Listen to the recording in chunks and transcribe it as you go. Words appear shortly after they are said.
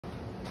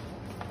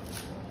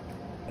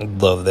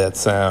Love that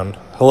sound.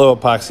 Hello,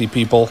 epoxy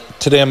people.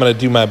 Today I'm going to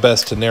do my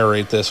best to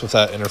narrate this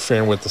without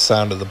interfering with the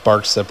sound of the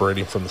bark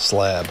separating from the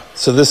slab.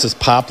 So this is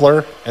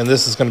Poplar, and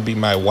this is going to be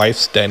my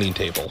wife's dining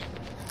table.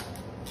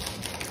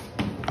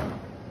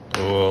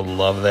 Oh,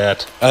 love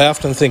that. I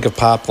often think of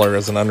Poplar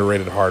as an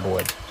underrated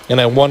hardwood, and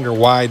I wonder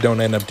why I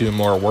don't end up doing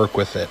more work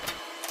with it.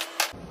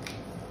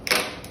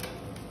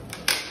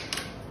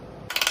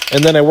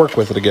 And then I work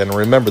with it again and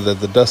remember that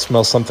the dust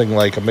smells something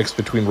like a mix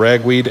between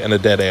ragweed and a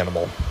dead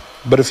animal.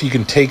 But if you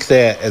can take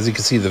that, as you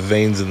can see, the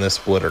veins in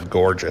this wood are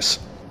gorgeous.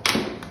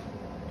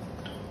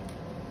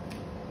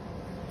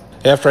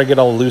 After I get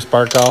all the loose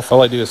bark off,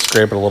 all I do is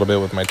scrape it a little bit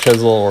with my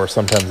chisel or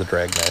sometimes a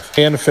drag knife.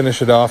 And to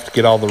finish it off, to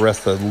get all the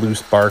rest of the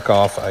loose bark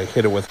off, I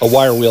hit it with a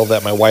wire wheel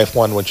that my wife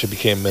won when she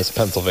became Miss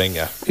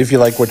Pennsylvania. If you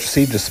like what you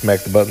see, just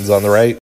smack the buttons on the right.